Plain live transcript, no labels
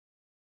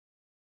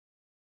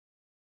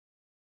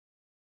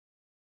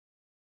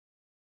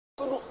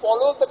who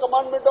follows the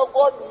commandment of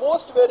God,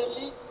 most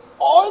verily,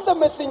 all the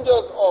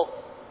messengers of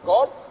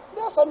God,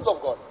 they are sons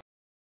of God.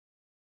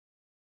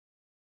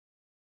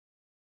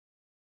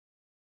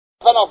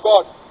 Son of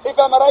God. If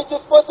I am a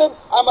righteous person,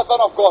 I am a son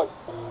of God.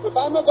 If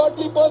I am a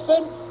godly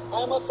person,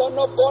 I am a son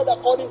of God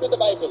according to the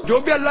Bible. जो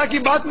भी अल्लाह की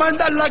बात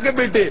मानता अल्लाह के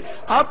बेटे,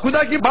 आप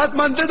खुदा की बात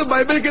मानते तो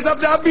बाइबल के हिसाब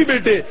से आप भी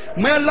बेटे,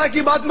 मैं अल्लाह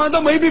की बात मानता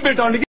हूं मैं भी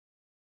बेटा हूं.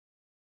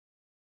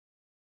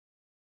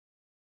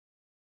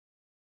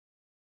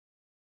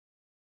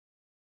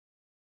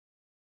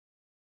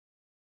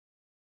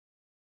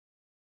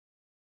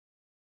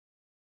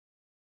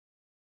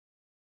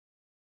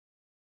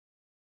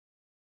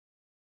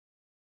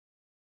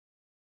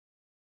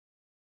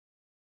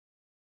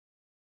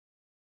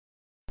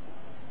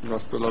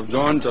 Gospel of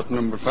John, chapter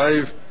number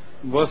 5,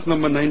 verse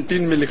number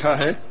 19 में लिखा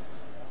है,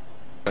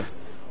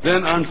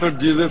 Then answered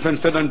Jesus and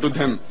said unto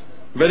them,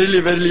 Verily,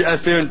 verily, I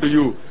say unto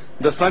you,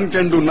 the Son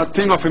can do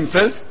nothing of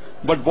himself,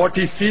 but what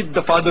he seeth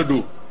the Father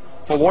do.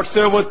 For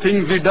whatsoever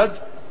things he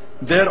doth,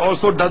 there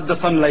also doth the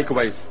Son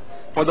likewise.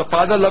 For the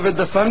Father loveth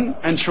the Son,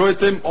 and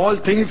showeth him all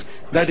things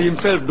that he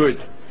himself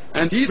doeth.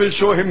 And he will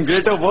show him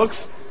greater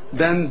works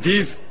than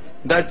these,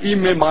 that ye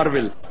may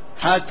marvel.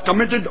 Hath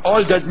committed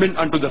all judgment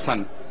unto the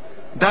Son.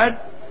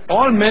 That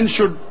all men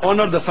should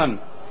honor the Son,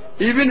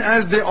 even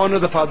as they honor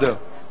the Father.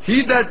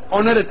 He that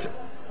honoreth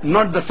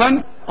not the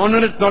Son,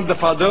 honoreth not the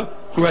Father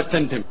who hath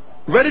sent him.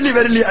 Verily,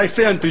 verily, I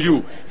say unto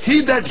you,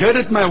 he that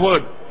heareth my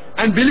word,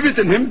 and believeth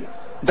in him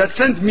that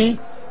sent me,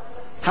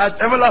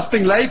 hath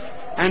everlasting life,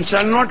 and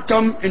shall not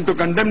come into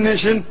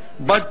condemnation,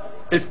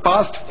 but is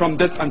passed from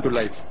death unto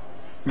life.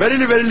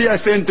 Verily, verily, I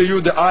say unto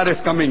you, the hour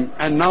is coming,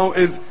 and now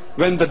is,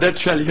 when the dead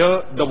shall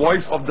hear the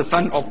voice of the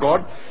Son of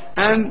God,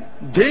 and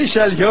they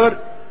shall live.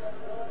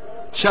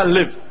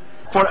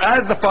 For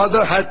as the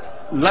Father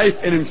hath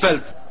life in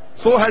himself,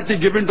 so hath he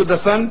given to the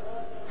Son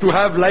to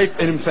have life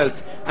in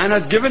himself, and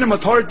hath given him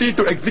authority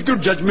to execute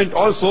judgment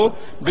also,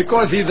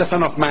 because he is the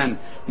Son of Man.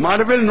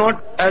 Marvel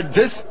not at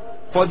this,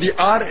 for the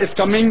hour is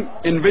coming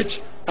in which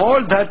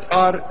all that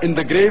are in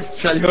the grave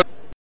shall hear